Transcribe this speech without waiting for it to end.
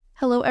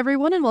Hello,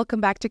 everyone, and welcome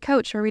back to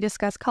Coach, where we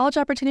discuss college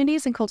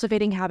opportunities and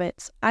cultivating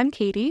habits. I'm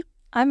Katie.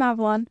 I'm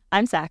Avalon.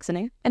 I'm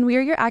Saxony. And we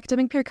are your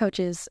academic peer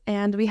coaches.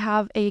 And we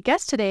have a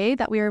guest today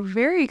that we are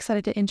very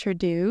excited to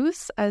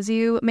introduce. As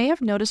you may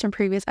have noticed from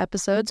previous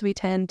episodes, we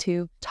tend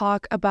to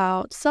talk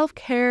about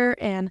self-care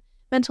and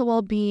mental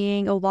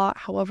well-being a lot.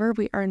 However,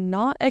 we are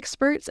not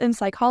experts in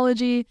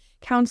psychology,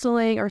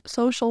 counseling, or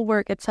social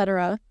work,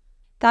 etc.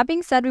 That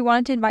being said, we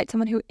wanted to invite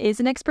someone who is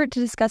an expert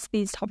to discuss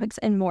these topics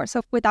and more.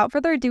 So without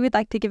further ado, we'd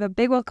like to give a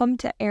big welcome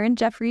to Aaron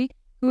Jeffrey,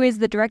 who is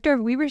the director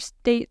of Weber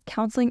State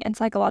Counseling and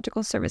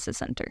Psychological Services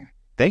Center.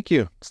 Thank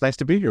you. It's nice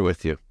to be here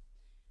with you.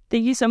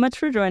 Thank you so much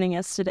for joining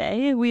us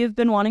today. We have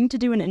been wanting to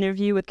do an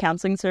interview with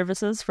counseling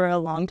services for a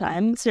long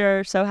time, so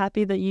we're so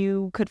happy that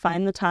you could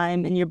find the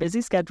time in your busy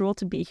schedule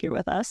to be here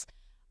with us.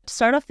 To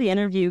start off the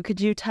interview,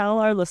 could you tell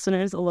our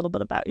listeners a little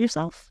bit about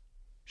yourself?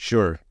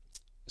 Sure.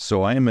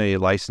 So I am a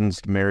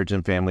licensed marriage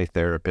and family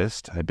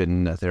therapist. I've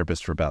been a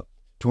therapist for about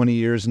 20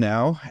 years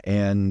now.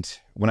 And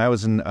when I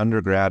was in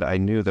undergrad, I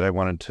knew that I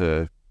wanted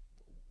to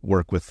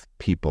work with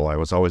people. I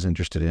was always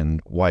interested in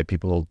why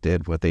people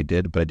did what they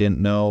did, but I didn't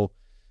know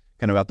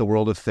kind of about the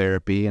world of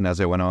therapy. And as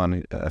I went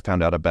on, I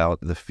found out about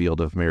the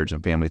field of marriage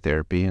and family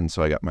therapy. And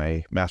so I got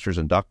my master's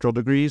and doctoral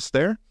degrees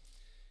there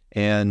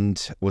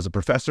and was a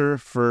professor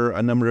for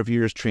a number of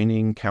years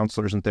training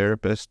counselors and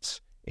therapists.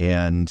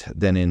 And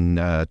then in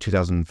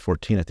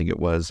 2014, I think it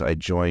was, I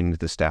joined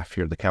the staff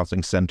here at the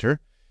Counseling Center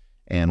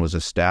and was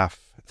a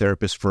staff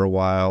therapist for a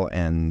while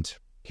and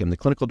became the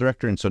clinical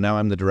director. And so now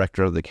I'm the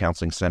director of the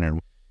Counseling Center.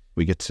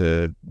 We get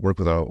to work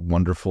with a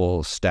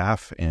wonderful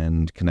staff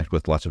and connect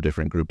with lots of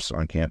different groups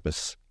on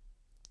campus.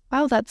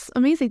 Wow, that's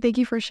amazing. Thank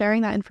you for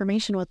sharing that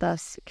information with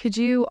us. Could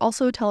you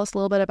also tell us a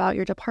little bit about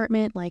your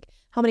department, like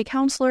how many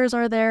counselors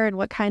are there and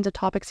what kinds of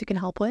topics you can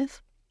help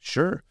with?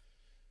 Sure.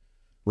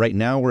 Right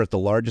now, we're at the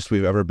largest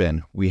we've ever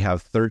been. We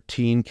have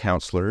 13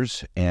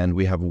 counselors, and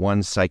we have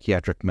one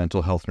psychiatric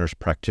mental health nurse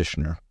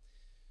practitioner.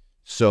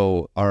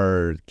 So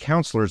our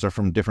counselors are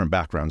from different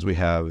backgrounds. We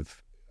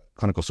have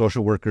clinical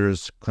social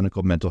workers,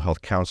 clinical mental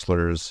health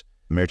counselors,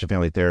 marriage and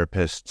family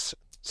therapists.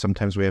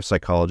 Sometimes we have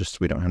psychologists.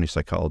 We don't have any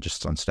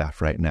psychologists on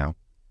staff right now.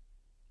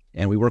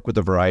 And we work with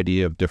a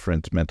variety of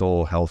different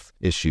mental health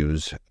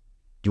issues.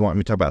 Do you want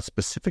me to talk about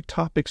specific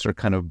topics or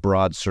kind of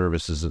broad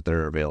services that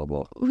are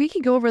available? We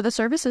can go over the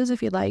services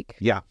if you'd like.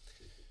 Yeah.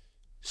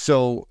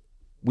 So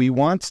we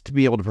want to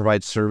be able to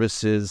provide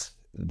services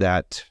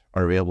that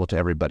are available to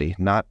everybody.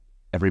 Not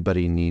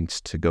everybody needs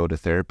to go to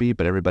therapy,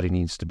 but everybody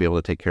needs to be able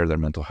to take care of their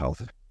mental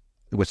health.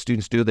 What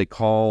students do, they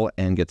call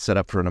and get set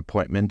up for an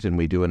appointment, and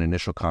we do an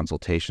initial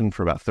consultation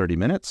for about 30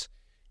 minutes.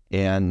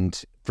 And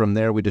from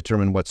there, we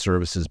determine what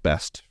service is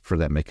best for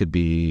them. It could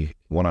be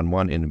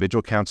one-on-one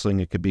individual counseling.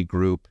 It could be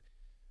group.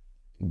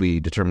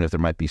 We determine if there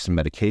might be some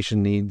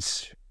medication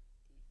needs.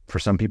 For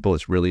some people,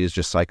 it really is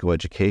just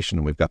psychoeducation,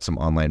 and we've got some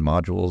online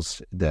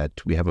modules that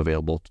we have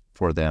available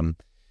for them.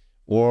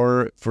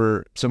 Or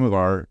for some of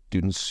our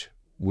students,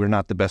 we're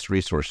not the best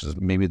resources.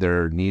 Maybe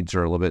their needs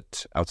are a little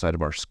bit outside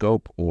of our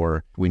scope,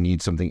 or we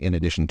need something in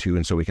addition to,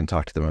 and so we can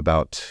talk to them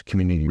about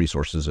community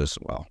resources as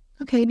well.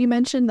 Okay, and you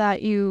mentioned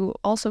that you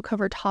also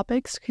cover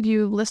topics. Could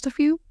you list a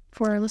few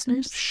for our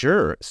listeners?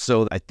 Sure.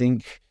 So I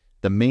think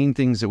the main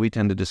things that we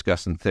tend to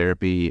discuss in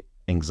therapy: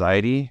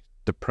 anxiety,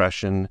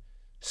 depression,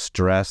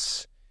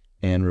 stress,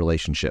 and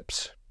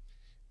relationships.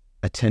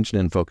 Attention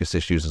and focus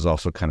issues is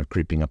also kind of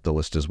creeping up the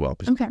list as well.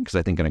 Okay. Because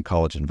I think in a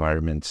college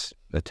environment,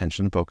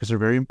 attention and focus are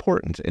very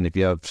important. And if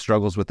you have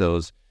struggles with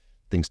those,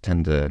 things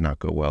tend to not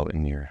go well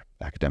in your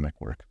academic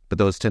work. But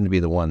those tend to be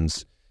the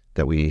ones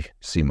that we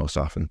see most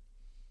often.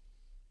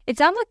 It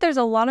sounds like there's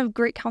a lot of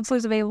great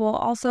counselors available,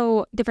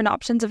 also different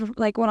options of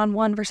like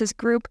one-on-one versus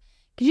group.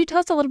 Could you tell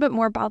us a little bit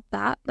more about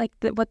that, like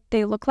what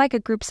they look like, a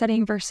group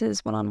setting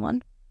versus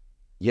one-on-one?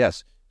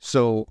 Yes.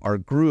 So our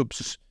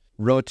groups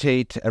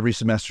rotate every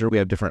semester. We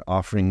have different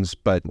offerings,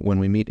 but when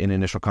we meet in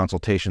initial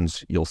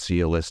consultations, you'll see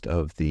a list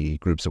of the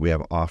groups that we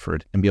have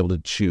offered and be able to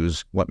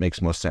choose what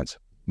makes most sense.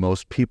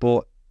 Most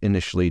people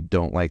initially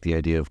don't like the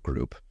idea of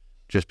group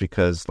just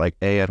because, like,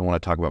 A, I don't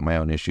want to talk about my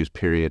own issues,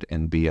 period,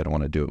 and B, I don't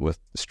want to do it with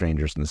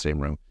strangers in the same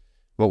room.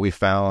 What we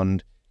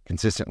found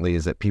consistently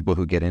is that people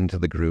who get into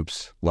the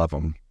groups love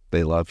them.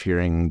 They love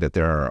hearing that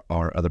there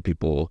are other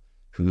people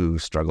who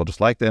struggle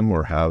just like them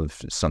or have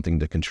something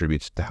to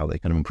contribute to how they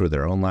can improve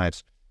their own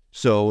lives.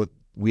 So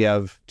we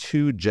have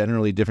two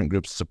generally different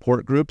groups: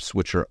 support groups,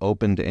 which are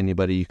open to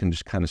anybody. You can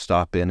just kind of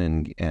stop in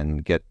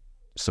and get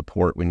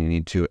support when you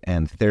need to,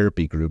 and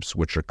therapy groups,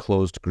 which are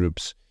closed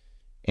groups.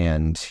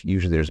 And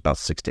usually there's about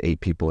 6 to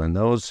 8 people in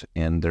those,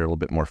 and they're a little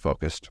bit more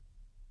focused.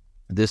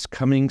 This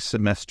coming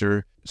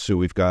semester, so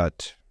we've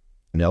got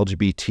an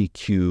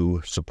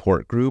LGBTQ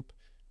support group,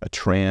 a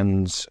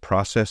trans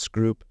process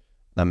group,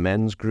 a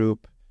men's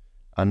group,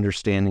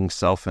 understanding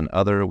self and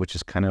other, which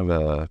is kind of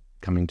a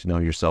coming to know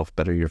yourself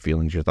better, your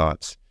feelings, your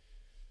thoughts.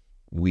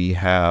 We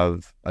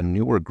have a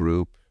newer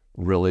group,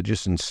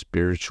 religious and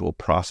spiritual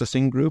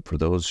processing group, for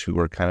those who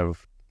are kind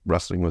of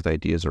wrestling with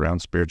ideas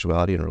around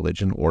spirituality and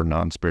religion, or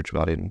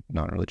non-spirituality and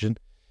non-religion.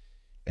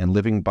 And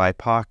Living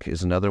BIPOC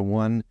is another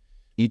one.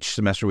 Each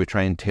semester, we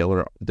try and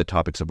tailor the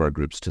topics of our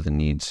groups to the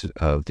needs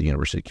of the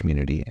university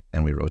community,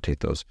 and we rotate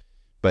those.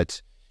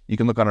 But you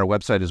can look on our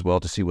website as well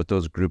to see what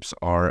those groups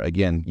are.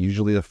 Again,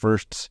 usually the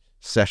first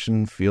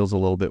session feels a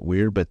little bit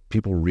weird, but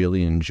people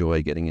really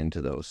enjoy getting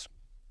into those.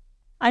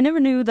 I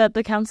never knew that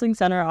the Counseling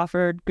Center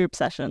offered group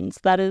sessions.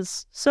 That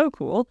is so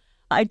cool.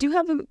 I do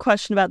have a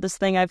question about this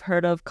thing I've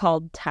heard of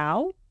called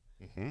TAO.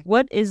 Mm-hmm.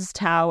 What is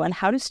TAO and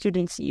how do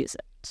students use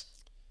it?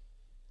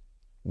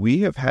 We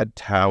have had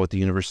TAO at the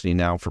university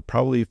now for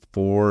probably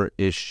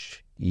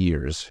 4-ish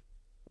years.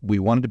 We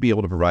wanted to be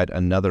able to provide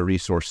another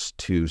resource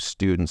to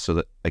students so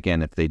that,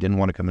 again, if they didn't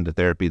want to come into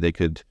therapy, they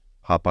could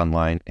hop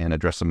online and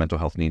address some mental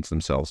health needs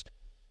themselves.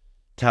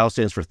 TAO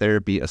stands for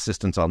Therapy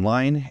Assistance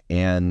Online,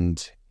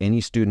 and any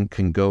student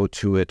can go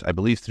to it, I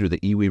believe, through the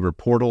eWeaver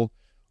portal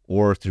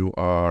or through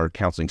our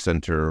Counseling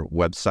Center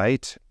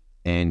website,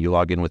 and you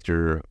log in with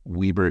your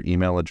Weaver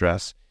email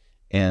address.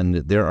 And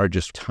there are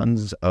just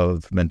tons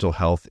of mental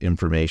health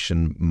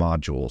information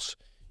modules.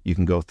 You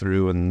can go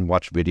through and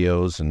watch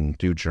videos and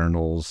do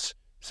journals.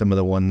 Some of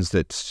the ones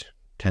that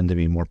tend to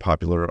be more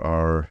popular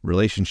are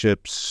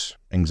relationships,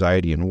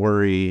 anxiety and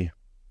worry,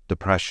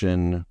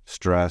 depression,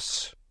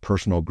 stress,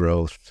 personal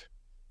growth.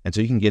 And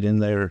so you can get in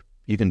there.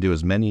 You can do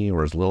as many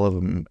or as little of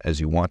them as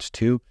you want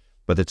to,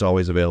 but it's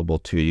always available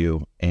to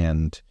you.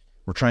 And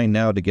we're trying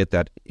now to get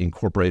that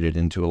incorporated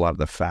into a lot of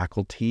the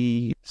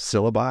faculty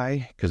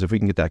syllabi, because if we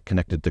can get that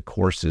connected to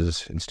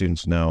courses and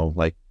students know,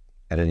 like,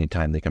 at any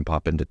time they can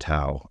pop into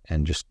TAO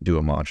and just do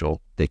a module,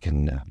 they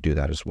can do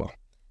that as well.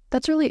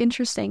 That's really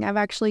interesting. I've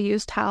actually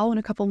used TAO in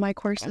a couple of my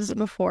courses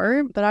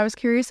before, but I was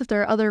curious if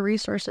there are other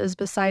resources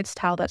besides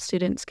TAO that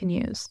students can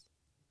use.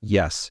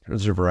 Yes,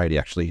 there's a variety,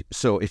 actually.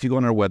 So if you go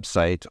on our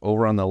website,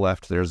 over on the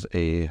left, there's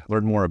a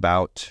Learn More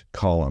About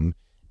column,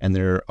 and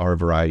there are a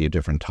variety of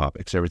different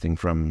topics, everything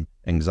from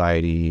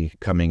anxiety,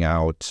 coming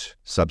out,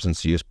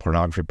 substance use,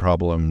 pornography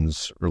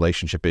problems,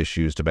 relationship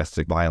issues,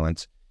 domestic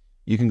violence.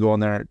 You can go on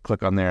there,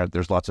 click on there.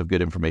 There's lots of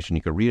good information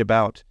you can read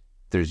about.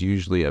 There's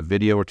usually a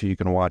video or two you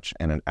can watch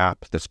and an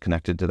app that's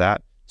connected to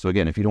that. So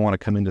again, if you don't want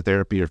to come into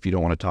therapy or if you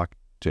don't want to talk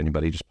to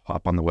anybody, just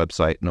hop on the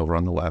website, and over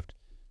on the left,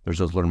 there's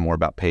those Learn More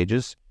About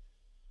pages.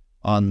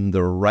 On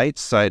the right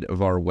side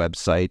of our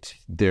website,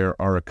 there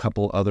are a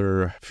couple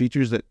other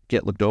features that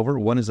get looked over.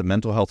 One is a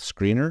mental health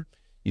screener.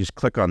 You just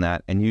click on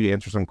that and you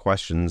answer some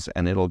questions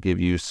and it'll give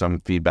you some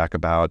feedback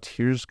about,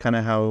 here's kind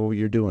of how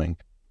you're doing.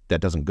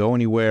 That doesn't go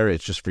anywhere.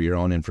 It's just for your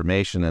own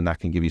information, and that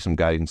can give you some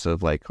guidance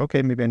of like,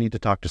 okay, maybe I need to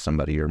talk to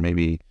somebody, or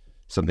maybe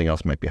something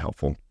else might be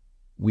helpful.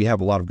 We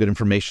have a lot of good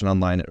information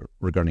online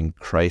regarding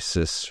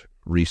crisis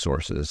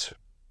resources.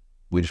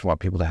 We just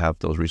want people to have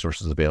those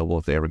resources available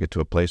if they ever get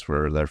to a place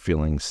where they're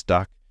feeling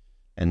stuck.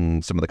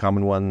 And some of the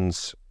common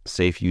ones,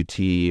 Safe UT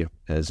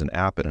is an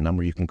app and a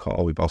number you can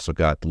call. We've also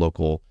got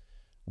local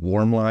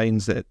warm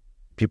lines that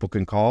people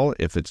can call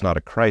if it's not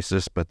a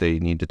crisis, but they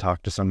need to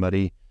talk to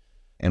somebody.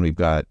 And we've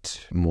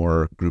got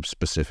more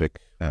group-specific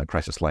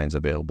crisis lines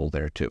available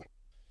there too.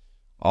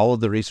 All of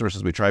the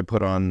resources we try to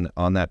put on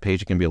that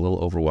page, it can be a little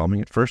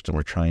overwhelming at first, and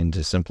we're trying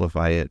to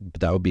simplify it.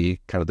 But that would be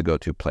kind of the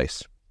go-to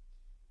place.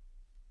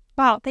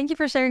 Wow, thank you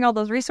for sharing all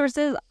those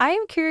resources. I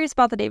am curious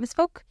about the Davis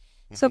folk.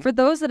 Mm-hmm. So for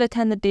those that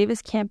attend the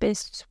Davis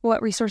campus,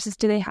 what resources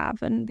do they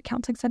have in the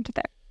counseling center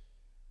there?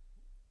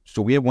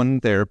 So we have one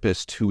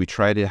therapist who we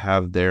try to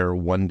have there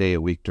one day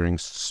a week during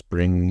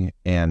spring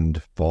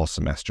and fall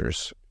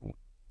semesters.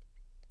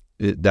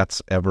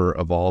 That's ever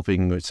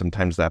evolving.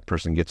 Sometimes that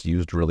person gets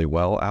used really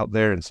well out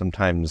there, and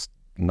sometimes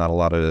not a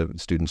lot of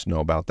students know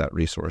about that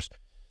resource.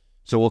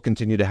 So we'll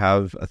continue to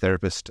have a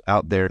therapist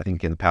out there. I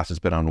think in the past it's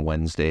been on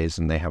Wednesdays,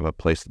 and they have a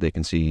place that they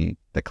can see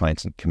that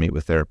clients can meet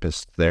with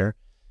therapists there.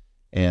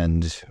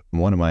 And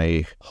one of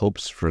my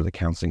hopes for the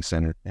counseling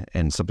center,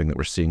 and something that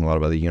we're seeing a lot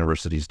of other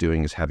universities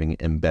doing, is having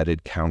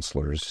embedded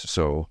counselors.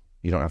 So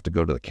you don't have to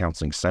go to the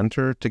counseling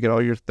center to get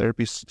all your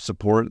therapy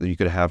support. You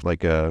could have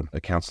like a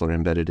counselor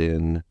embedded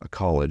in a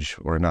college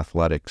or in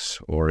athletics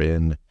or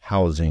in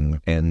housing.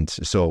 And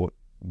so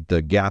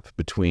the gap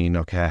between,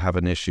 okay, I have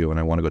an issue and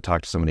I want to go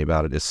talk to somebody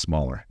about it, is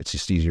smaller. It's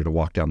just easier to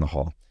walk down the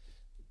hall.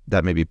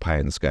 That may be pie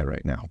in the sky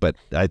right now, but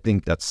I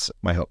think that's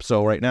my hope.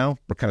 So right now,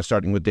 we're kind of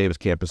starting with Davis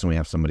campus, and we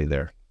have somebody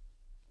there.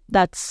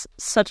 That's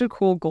such a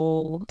cool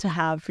goal to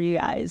have for you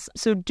guys.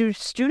 So do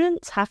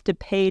students have to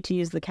pay to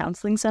use the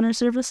counseling center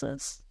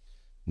services?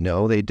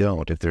 No, they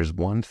don't. If there's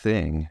one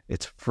thing,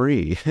 it's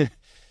free,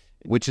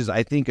 which is,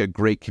 I think, a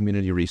great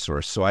community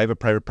resource. So I have a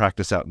private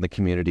practice out in the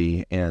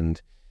community,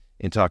 and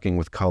in talking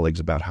with colleagues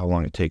about how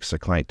long it takes a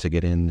client to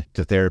get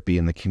into therapy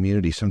in the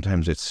community,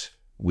 sometimes it's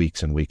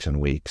weeks and weeks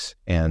and weeks.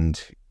 And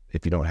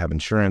if you don't have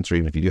insurance, or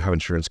even if you do have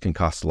insurance, it can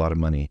cost a lot of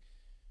money.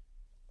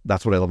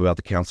 That's what I love about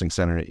the counseling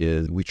center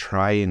is we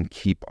try and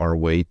keep our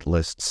wait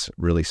lists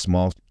really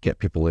small, get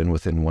people in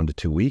within 1 to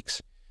 2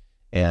 weeks,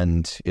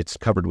 and it's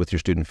covered with your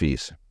student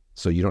fees.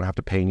 So you don't have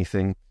to pay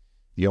anything.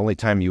 The only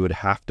time you would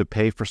have to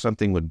pay for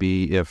something would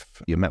be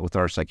if you met with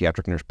our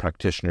psychiatric nurse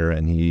practitioner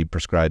and he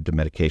prescribed a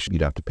medication.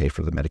 You'd have to pay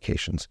for the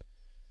medications.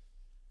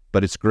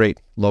 But it's great,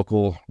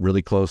 local,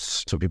 really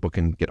close, so people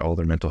can get all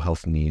their mental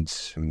health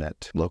needs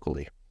met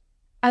locally.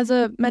 As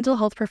a mental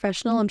health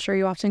professional, I'm sure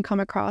you often come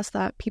across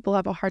that people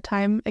have a hard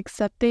time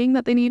accepting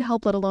that they need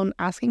help, let alone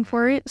asking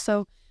for it.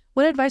 So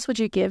what advice would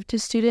you give to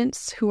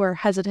students who are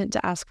hesitant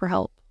to ask for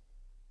help?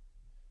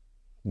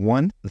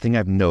 One, the thing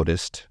I've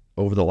noticed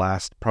over the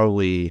last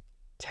probably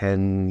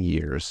 10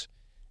 years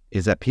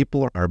is that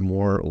people are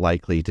more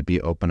likely to be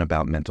open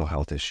about mental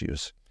health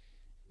issues.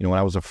 You know, when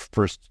I was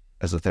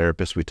as a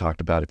therapist, we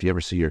talked about if you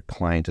ever see your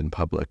client in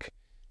public,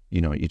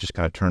 you know, you just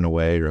kind of turn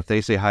away, or if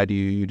they say hi to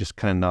you, you just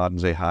kind of nod and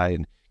say hi,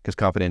 and because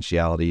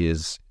confidentiality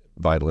is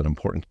vital and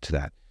important to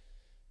that.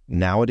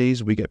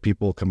 Nowadays, we get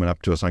people coming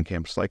up to us on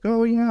campus like,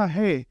 oh yeah,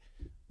 hey,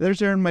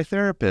 there's Aaron, my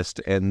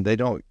therapist, and they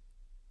don't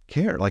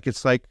care. Like,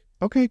 it's like,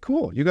 okay,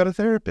 cool, you got a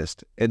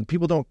therapist, and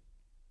people don't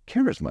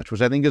care as much,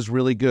 which I think is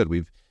really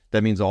good.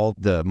 That means all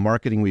the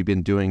marketing we've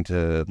been doing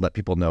to let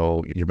people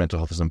know your mental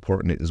health is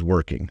important is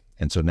working.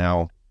 And so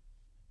now,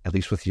 at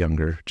least with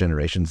younger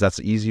generations, that's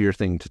an easier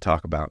thing to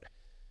talk about.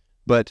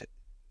 But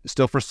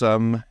still for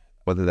some,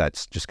 whether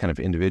that's just kind of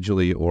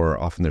individually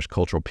or often there's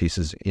cultural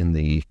pieces in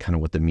the kind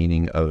of what the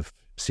meaning of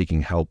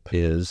seeking help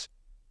is,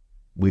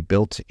 we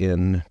built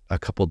in a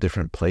couple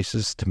different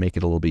places to make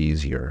it a little bit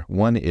easier.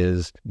 One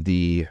is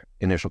the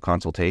initial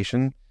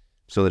consultation,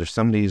 so that if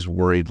somebody's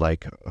worried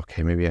like,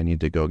 okay, maybe I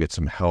need to go get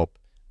some help,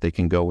 they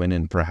can go in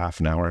and for half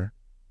an hour,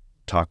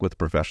 talk with a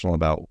professional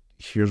about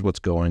here's what's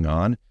going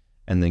on,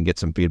 and then get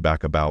some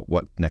feedback about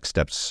what next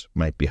steps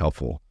might be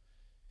helpful.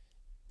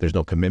 There's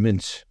no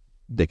commitment.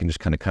 They can just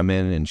kind of come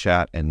in and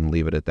chat and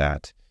leave it at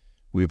that.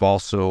 We've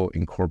also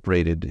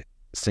incorporated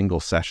single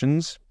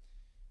sessions.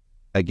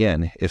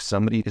 Again, if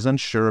somebody is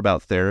unsure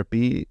about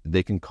therapy,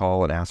 they can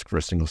call and ask for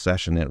a single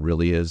session. It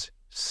really is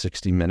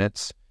 60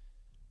 minutes.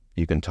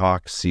 You can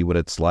talk, see what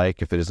it's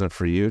like. If it isn't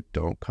for you,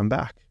 don't come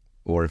back.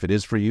 Or if it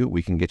is for you,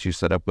 we can get you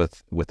set up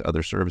with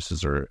other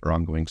services or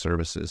ongoing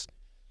services.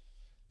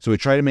 So we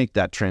try to make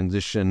that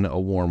transition a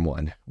warm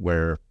one,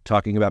 where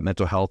talking about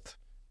mental health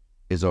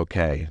is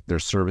okay.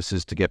 There's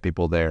services to get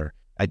people there.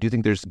 I do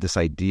think there's this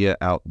idea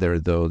out there,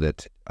 though,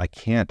 that I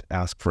can't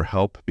ask for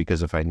help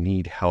because if I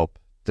need help,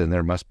 then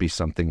there must be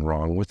something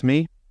wrong with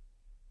me.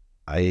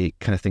 I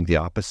kind of think the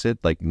opposite.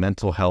 Like,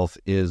 mental health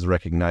is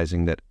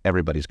recognizing that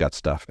everybody's got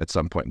stuff at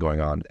some point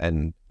going on,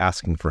 and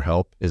asking for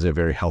help is a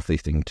very healthy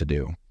thing to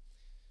do.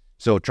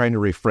 So trying to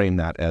reframe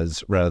that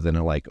as, rather than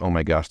like, oh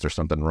my gosh, there's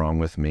something wrong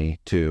with me,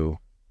 to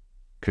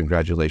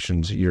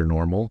congratulations, you're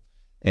normal.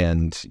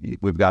 And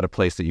we've got a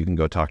place that you can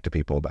go talk to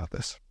people about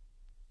this.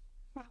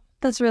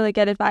 That's really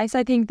good advice.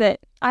 I think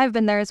that I've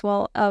been there as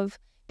well, of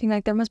being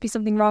like, there must be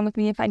something wrong with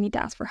me if I need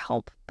to ask for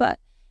help. But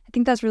I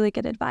think that's really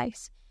good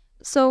advice.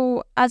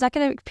 So as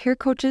academic peer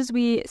coaches,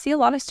 we see a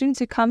lot of students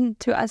who come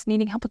to us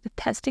needing help with the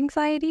test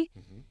anxiety.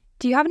 Mm-hmm.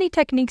 Do you have any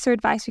techniques or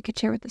advice we could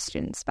share with the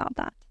students about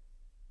that?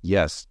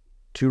 Yes.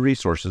 2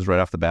 resources right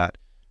off the bat.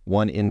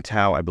 One in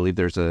Tau, I believe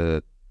there's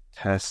a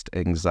test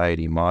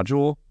anxiety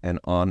module, and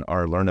on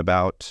our Learn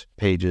About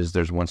pages,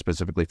 there's one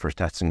specifically for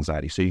test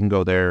anxiety. So you can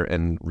go there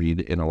and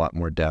read in a lot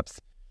more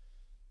depth.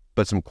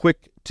 But some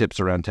quick tips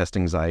around test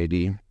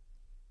anxiety.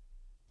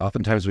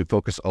 Oftentimes we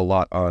focus a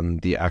lot on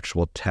the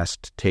actual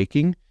test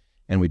taking,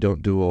 and we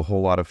don't do a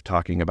whole lot of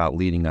talking about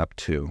leading up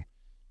to.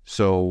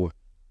 So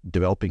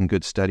developing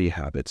good study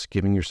habits,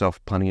 giving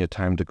yourself plenty of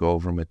time to go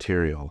over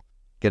material,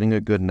 getting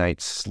a good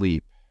night's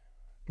sleep,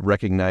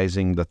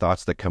 recognizing the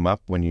thoughts that come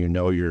up when you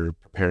know you're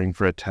preparing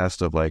for a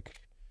test of like,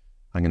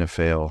 I'm going to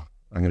fail,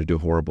 I'm going to do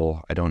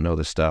horrible, I don't know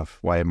this stuff,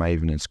 why am I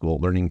even in school?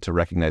 Learning to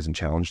recognize and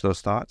challenge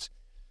those thoughts.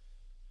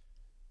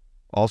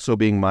 Also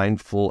being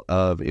mindful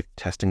of, if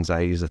test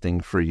anxiety is a thing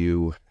for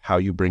you, how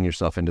you bring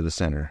yourself into the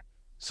center.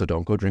 So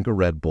don't go drink a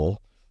Red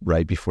Bull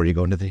right before you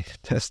go into the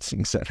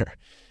testing center.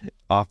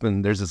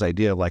 Often there's this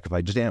idea of like, if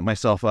I just amp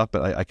myself up,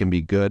 I can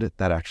be good.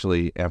 That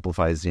actually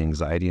amplifies the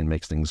anxiety and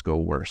makes things go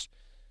worse.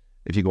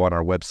 If you go on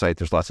our website,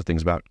 there's lots of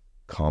things about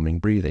calming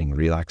breathing,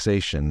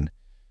 relaxation,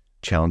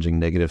 challenging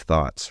negative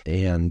thoughts.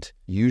 And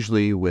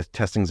usually with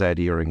test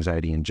anxiety or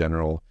anxiety in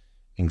general,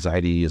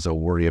 anxiety is a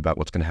worry about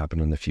what's going to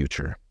happen in the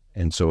future.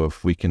 And so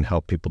if we can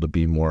help people to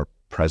be more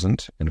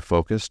present and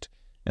focused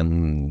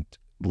and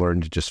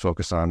learn to just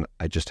focus on,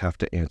 I just have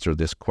to answer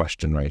this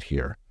question right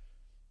here.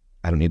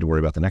 I don't need to worry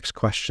about the next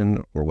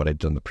question or what I'd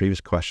done the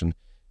previous question,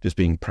 just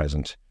being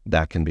present.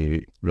 That can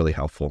be really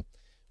helpful.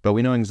 But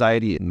we know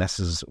anxiety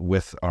messes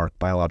with our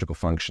biological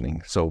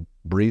functioning. So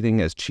breathing,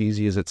 as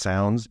cheesy as it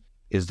sounds,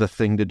 is the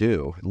thing to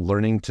do.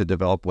 Learning to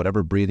develop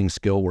whatever breathing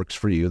skill works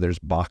for you. There's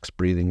box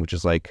breathing, which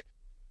is like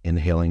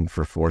inhaling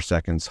for 4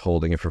 seconds,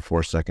 holding it for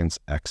 4 seconds,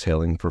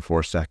 exhaling for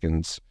 4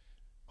 seconds,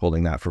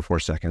 holding that for 4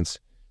 seconds.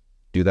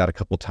 Do that a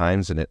couple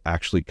times, and it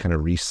actually kind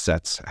of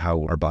resets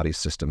how our body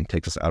system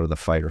takes us out of the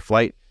fight or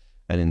flight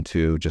and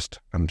into just,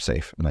 I'm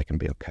safe and I can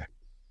be okay.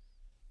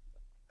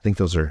 I think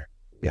those are,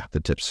 the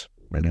tips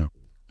right now.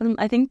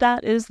 I think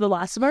that is the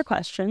last of our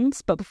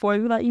questions. But before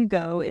we let you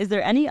go, is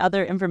there any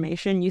other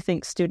information you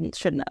think students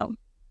should know?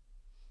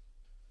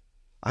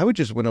 I would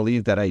just want to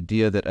leave that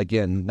idea that,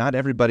 again, not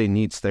everybody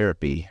needs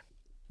therapy,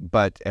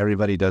 but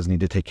everybody does need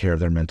to take care of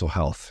their mental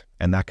health,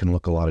 and that can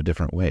look a lot of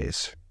different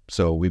ways.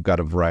 So we've got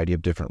a variety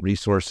of different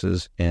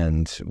resources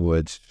and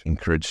would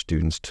encourage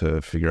students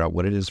to figure out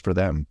what it is for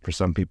them. For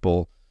some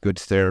people, good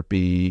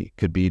therapy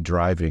could be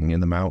driving in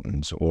the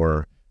mountains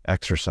or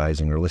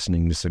exercising or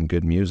listening to some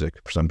good music.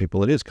 For some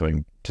people, it is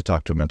going to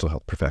talk to a mental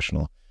health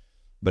professional.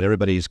 But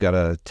everybody's got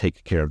to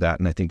take care of that,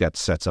 and I think that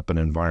sets up an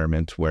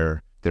environment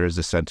where there is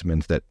a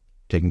sentiment that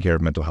taking care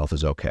of mental health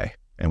is okay,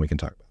 and we can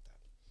talk about that.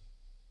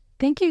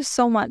 Thank you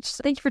so much.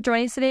 Thank you for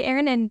joining us today,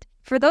 Aaron. And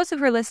for those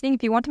who are listening,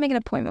 if you want to make an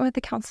appointment with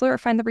a counselor or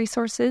find the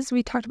resources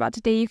we talked about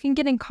today, you can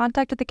get in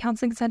contact with the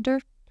Counseling Center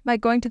by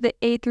going to the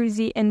A through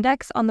Z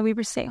index on the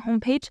Weber State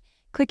homepage,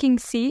 clicking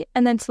C,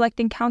 and then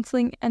selecting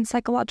Counseling and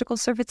Psychological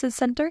Services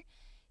Center.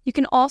 You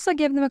can also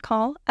give them a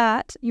call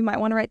at, you might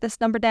want to write this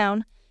number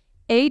down,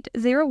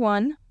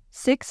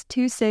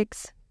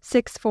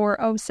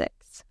 801-626-6406.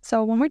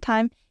 So one more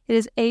time, it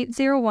is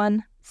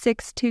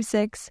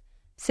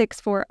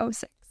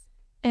 801-626-6406.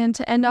 And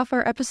to end off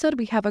our episode,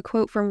 we have a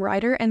quote from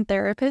writer and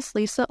therapist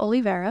Lisa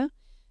Oliveira.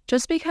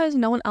 Just because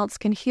no one else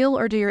can heal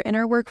or do your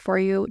inner work for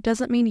you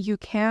doesn't mean you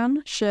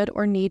can, should,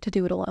 or need to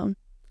do it alone.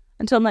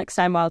 Until next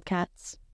time, Wildcats.